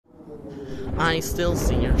I still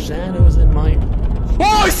see your shadows in my... Oh,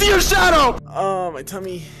 I see your shadow! Oh, my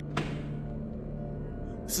tummy.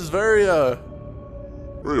 This is very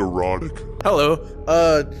erotic. Hello.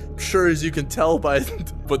 Sure as you can tell by...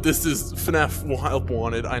 but this is FNAF Wild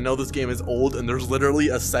Wanted. I know this game is old, and there's literally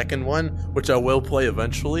a second one, which I will play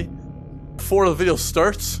eventually. Before the video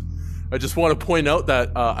starts, I just want to point out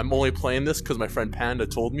that I'm only playing this because my friend Panda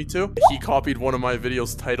told me to. He copied one of my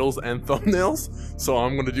video's titles and thumbnails, so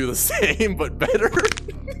I'm gonna do the same, but better.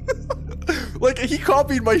 Like, he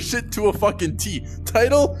copied my shit to a fucking T.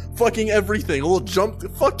 Title, fucking everything. A little jump.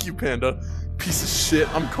 Fuck you, Panda. Piece of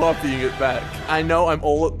shit. I'm copying it back. I know I'm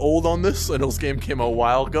old on this. I know this game came out a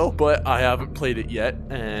while ago, but I haven't played it yet,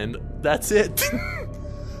 and that's it.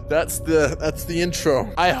 That's the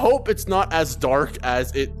intro. I hope it's not as dark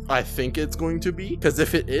as I think it's going to be, because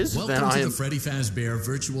if it is, then Welcome to the Freddy Fazbear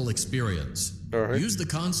virtual experience. Use the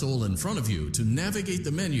console in front of you to navigate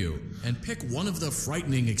the menu and pick one of the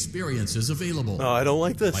frightening experiences available. Oh, I don't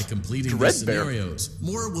like this. By completing the scenarios,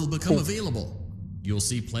 more will become available. You'll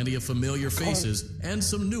see plenty of familiar faces and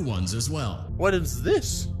some new ones as well. What is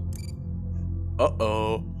this?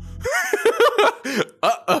 Uh-oh.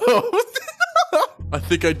 Uh-oh. I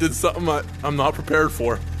think I did something I'm not prepared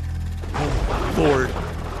for. Oh, Lord.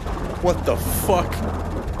 What the fuck?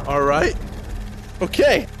 Alright.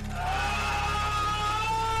 Okay.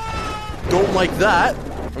 Don't like that.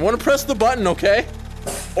 I want to press the button, okay?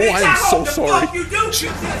 Oh, I am so sorry.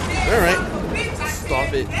 Alright.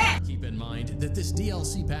 Stop it. Keep in mind that this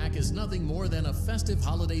DLC pack is nothing more than a festive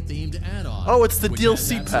holiday-themed add-on. Oh, it's the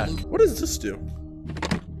DLC pack. What does this do?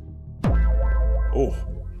 Oh.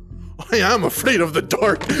 I am afraid of the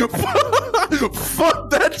dark. Fuck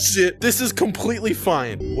that shit. This is completely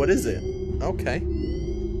fine. What is it? Okay.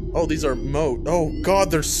 Oh, these are mode. Oh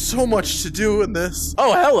god, there's so much to do in this.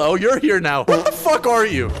 Oh, hello, you're here now. What the fuck are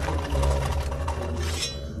you?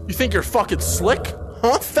 You think you're fucking slick?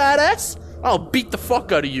 Huh, fat ass? I'll beat the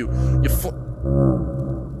fuck out of you.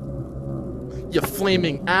 You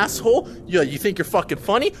flaming asshole. Yeah, you think you're fucking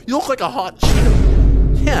funny? You look like a hot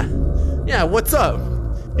Cheeto. Yeah, what's up?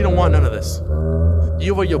 You don't want none of this.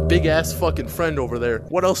 You or your big ass fucking friend over there.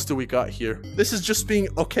 What else do we got here? This is just being...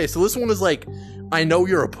 Okay, so this one is like, I know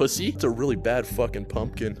you're a pussy. It's a really bad fucking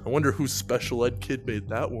pumpkin. I wonder whose special ed kid made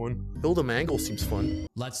that one. Hilda Mangle seems fun.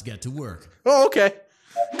 Let's get to work. Oh, okay.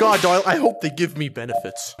 God, Doyle, I hope they give me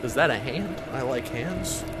benefits. Is that a hand? I like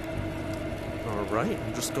hands. Alright,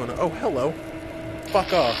 I'm just gonna... Oh, hello.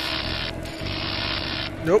 Fuck off.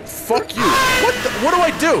 Nope, fuck you. What do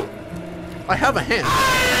I do? I have a hand.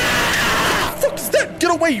 What the fuck is that?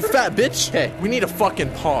 Get away, you fat bitch. Hey, we need a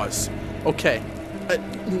fucking pause. Okay.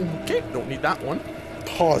 Okay, don't need that one.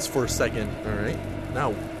 Pause for a second. Alright.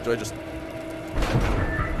 Now, do I just...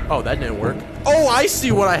 Oh, that didn't work. Oh, I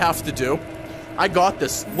see what I have to do. I got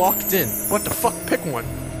this. Locked in. What the fuck? Pick one.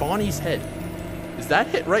 Bonnie's head. Is that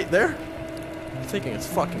hit right there? I'm taking its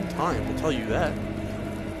fucking time, I'll tell you that.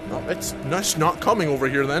 No, it's not coming over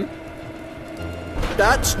here then.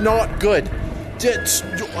 That's not good.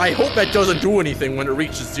 I hope that doesn't do anything when it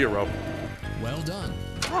reaches 0. Well done.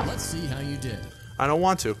 Let's see how you did. I don't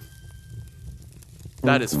want to.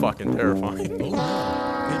 That is fucking terrifying. Oh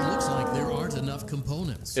no, it looks like there aren't enough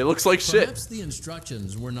components. It looks like shit. Perhaps the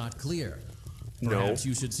instructions were not clear. No. Perhaps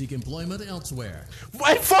you should seek employment elsewhere.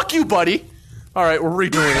 What? Fuck you, buddy. All right, we're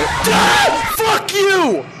redoing it. Ah, fuck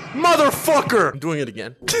you, motherfucker. I'm doing it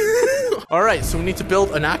again. All right, so we need to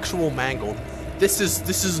build an actual mangle. This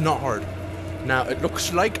is not hard. Now, it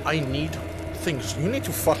looks like I need things. You need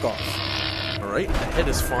to fuck off. Alright, the head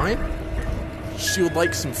is fine. She would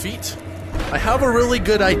like some feet. I have a really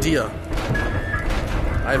good idea.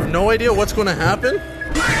 I have no idea what's going to happen.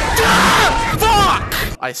 Ah,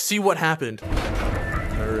 fuck! I see what happened.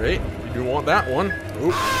 Alright, you do want that one.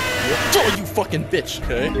 Oop. Oh, you fucking bitch.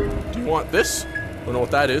 Okay. Do you want this? Don't know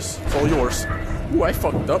what that is. It's all yours. Ooh, I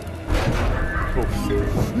fucked up. Oh.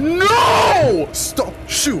 No! Stop!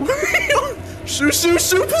 Shoo! Shoo,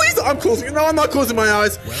 please! I'm closing. No, I'm not closing my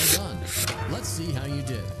eyes. Well done. Let's see how you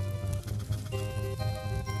did.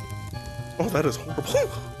 Oh, that is horrible.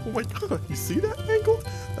 Oh my god, you see that angle?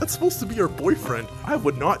 That's supposed to be your boyfriend. I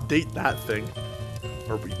would not date that thing.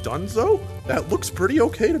 Are we done, though? That looks pretty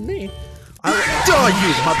okay to me.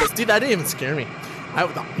 See, that didn't even scare me.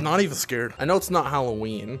 I'm not even scared. I know it's not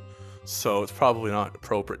Halloween, so it's probably not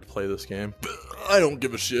appropriate to play this game. I don't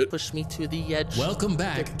give a shit. Push me to the edge. Welcome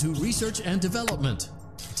back to Research and Development.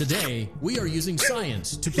 Today, we are using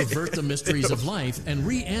science to pervert the mysteries of life and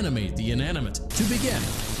reanimate the inanimate. To begin,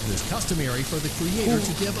 it is customary for the creator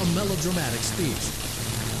to give a melodramatic speech.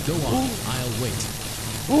 Go on, I'll wait.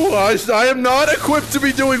 Oh, I am not equipped to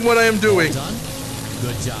be doing what I am doing. Well done.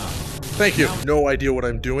 Good job. Thank you. No idea what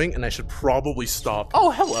I'm doing, and I should probably stop.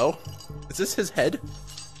 Oh, hello. Is this his head?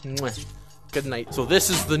 Mwah. Good night. So this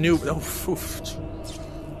is the new... Oh, oof.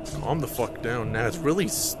 Calm the fuck down. Now it's really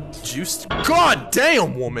juiced. God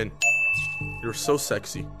damn, woman. You're so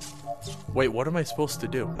sexy. Wait, what am I supposed to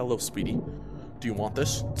do? Hello, Speedy. Do you want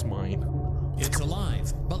this? It's mine. It's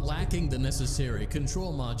alive, but lacking the necessary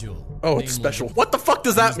control module. Oh, it's special. What the fuck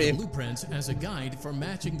does that mean? Blueprints as a guide for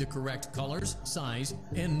matching the correct colors, size,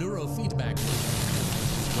 and neurofeedback.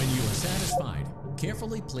 When you are satisfied,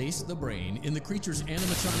 carefully place the brain in the creature's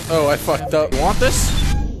animatronic. Oh, I fucked up. Want this?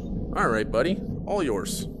 Alright, buddy. All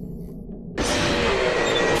yours.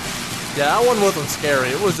 Yeah, that one wasn't scary.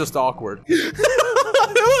 It was just awkward. It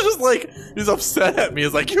was just like, he's upset at me.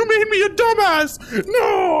 He's like, you made me a dumbass!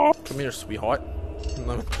 No! Come here, sweetheart.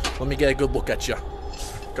 Let me get a good look at you.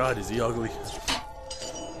 God, is he ugly.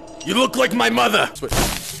 You look like my mother! Switch.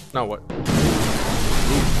 Now what?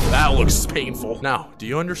 Ooh, that looks painful. Now, do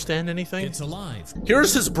you understand anything? It's alive.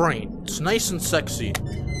 Here's his brain. It's nice and sexy.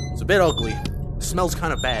 It's a bit ugly. It smells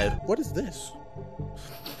kind of bad. What is this?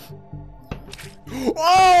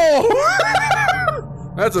 Oh!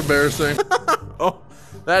 That's embarrassing. Oh,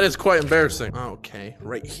 that is quite embarrassing. Okay,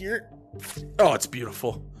 right here. Oh, it's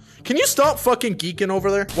beautiful. Can you stop fucking geeking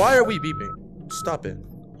over there? Why are we beeping? Stop it.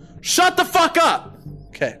 Shut the fuck up!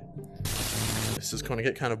 Okay. This is gonna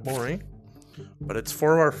get kind of boring, but it's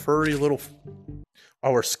for our furry little...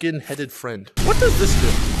 our skin-headed friend. What does this do?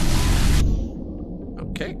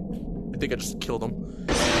 Okay. I think I just killed him.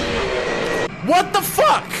 What the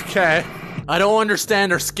fuck? Okay. I don't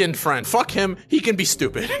understand our skin friend. Fuck him. He can be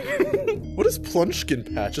stupid. What is plunge skin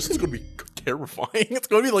patch? This is gonna be terrifying. It's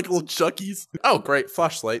gonna be like little Chuckies. Oh, great.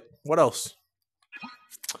 Flashlight. What else?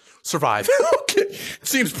 Survive. Okay.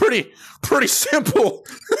 Seems pretty simple.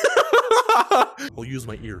 I'll use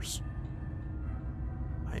my ears.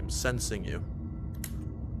 I am sensing you.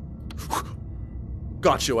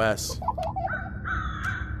 Got your ass.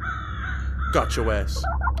 Got your ass.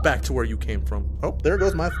 Back to where you came from. Oh, there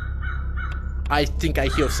goes my... I think I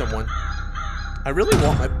hear someone. I really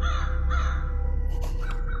want my...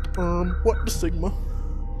 what the Sigma?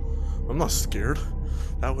 I'm not scared.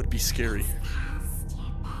 That would be scary.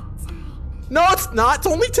 No, it's not. It's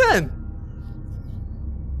only 10.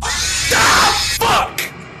 Ah, fuck!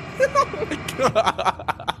 Oh my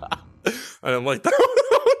god. I didn't like that.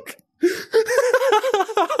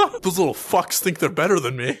 Those little fucks think they're better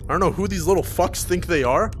than me. I don't know who these little fucks think they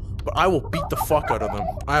are, but I will beat the fuck out of them.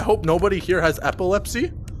 I hope nobody here has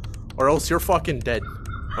epilepsy, or else you're fucking dead.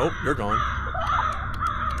 Oh, you're gone.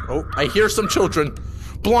 Oh, I hear some children.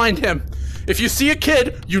 Blind him. If you see a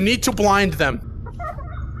kid, you need to blind them.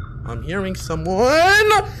 I'm hearing someone.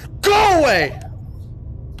 Go away!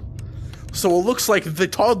 So it looks like the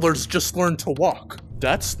toddlers just learned to walk.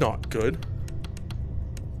 That's not good.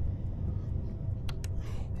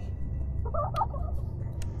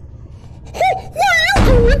 Oh, where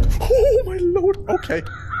are you going? Oh my lord. Okay.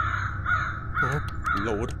 Oh,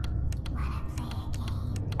 lord.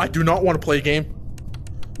 I do not want to play a game.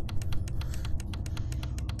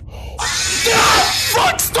 Ah,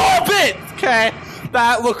 fuck, stop it! Okay,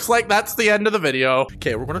 that looks like that's the end of the video.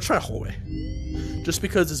 Okay, we're gonna try a hallway. Just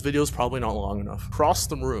because this video is probably not long enough. Cross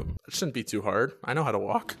the room. It shouldn't be too hard. I know how to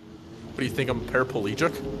walk. What do you think, I'm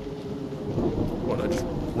paraplegic? What, I just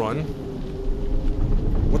run?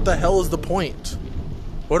 What the hell is the point?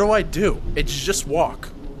 What do I do? It's just walk.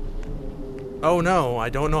 Oh no, I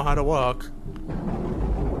don't know how to walk.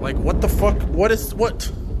 Like, what the fuck? What is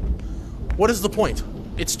the point?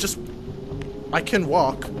 It's just, I can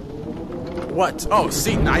walk. What? Oh,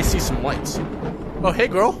 see, now I see some lights. Oh, hey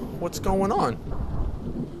girl, what's going on?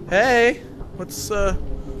 Hey,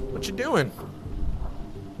 what you doing?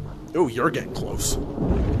 Oh, you're getting close.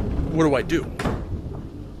 What do I do?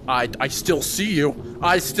 I still see you.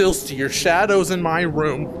 I still see your shadows in my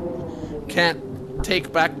room. Can't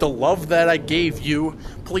take back the love that I gave you.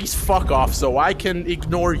 Please fuck off so I can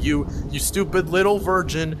ignore you, you stupid little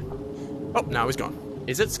virgin. Oh, now he's gone.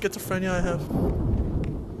 Is it schizophrenia I have?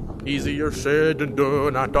 Easier said than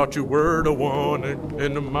done. I thought you were the one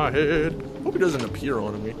in my head. Hope he doesn't appear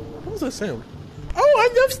on me. What does that sound? Oh, I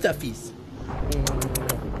love stuffies.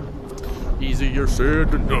 Easier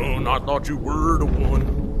said than done. I thought you were the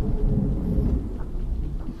one.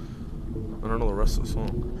 I don't know the rest of the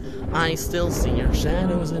song. I still see your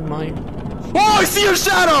shadows in my... Oh, I see your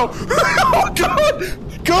shadow! Oh,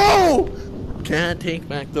 God! Go! Can't take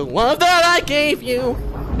back the love that I gave you.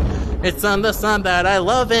 It's on the sun that I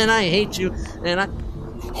love and I hate you. And I...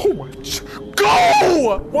 Oh, my...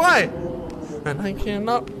 Go! Why? and I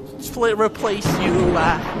cannot replace you.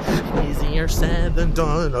 Easier said than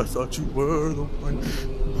done. I thought you were the one.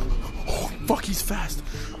 Oh, fuck, he's fast.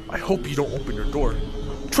 I hope you don't open your door.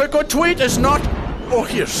 Trick or treat is not. Oh,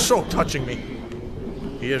 he is so touching me.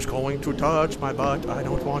 He is going to touch my butt. I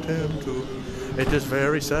don't want him to. It is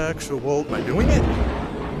very sexual. Am I doing it?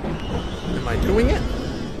 Am I doing it?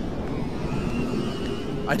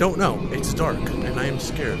 I don't know. It's dark, and I am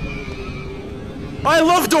scared. I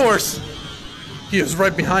love doors! He is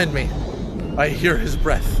right behind me. I hear his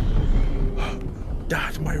breath.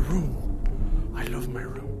 That's my room. I love my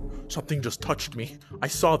room. Something just touched me. I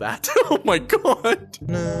saw that. Oh my god.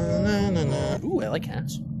 Na, na, na, na. Ooh, I like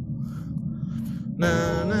cats.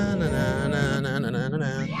 Na, na, na, na, na, na, na, na,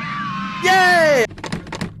 na. Yay!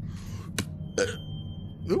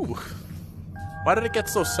 Ooh. Why did it get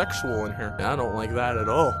so sexual in here? I don't like that at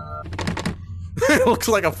all. It looks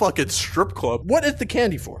like a fucking strip club. What is the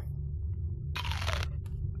candy for?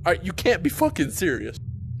 Alright, you can't be fucking serious.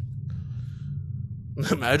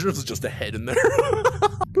 Imagine if it's just a head in there.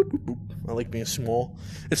 Boop, boop, boop. I like being small.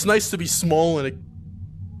 It's nice to be small and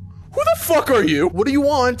Who the fuck are you? What do you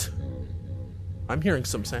want? I'm hearing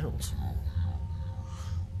some sounds.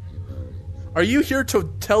 Are you here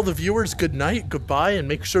to tell the viewers good night, goodbye, and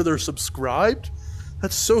make sure they're subscribed?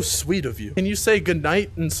 That's so sweet of you. Can you say good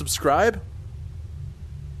night and subscribe?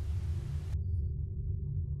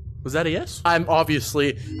 Was that a yes? I'm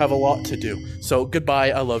obviously have a lot to do. So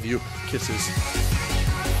goodbye, I love you, kisses.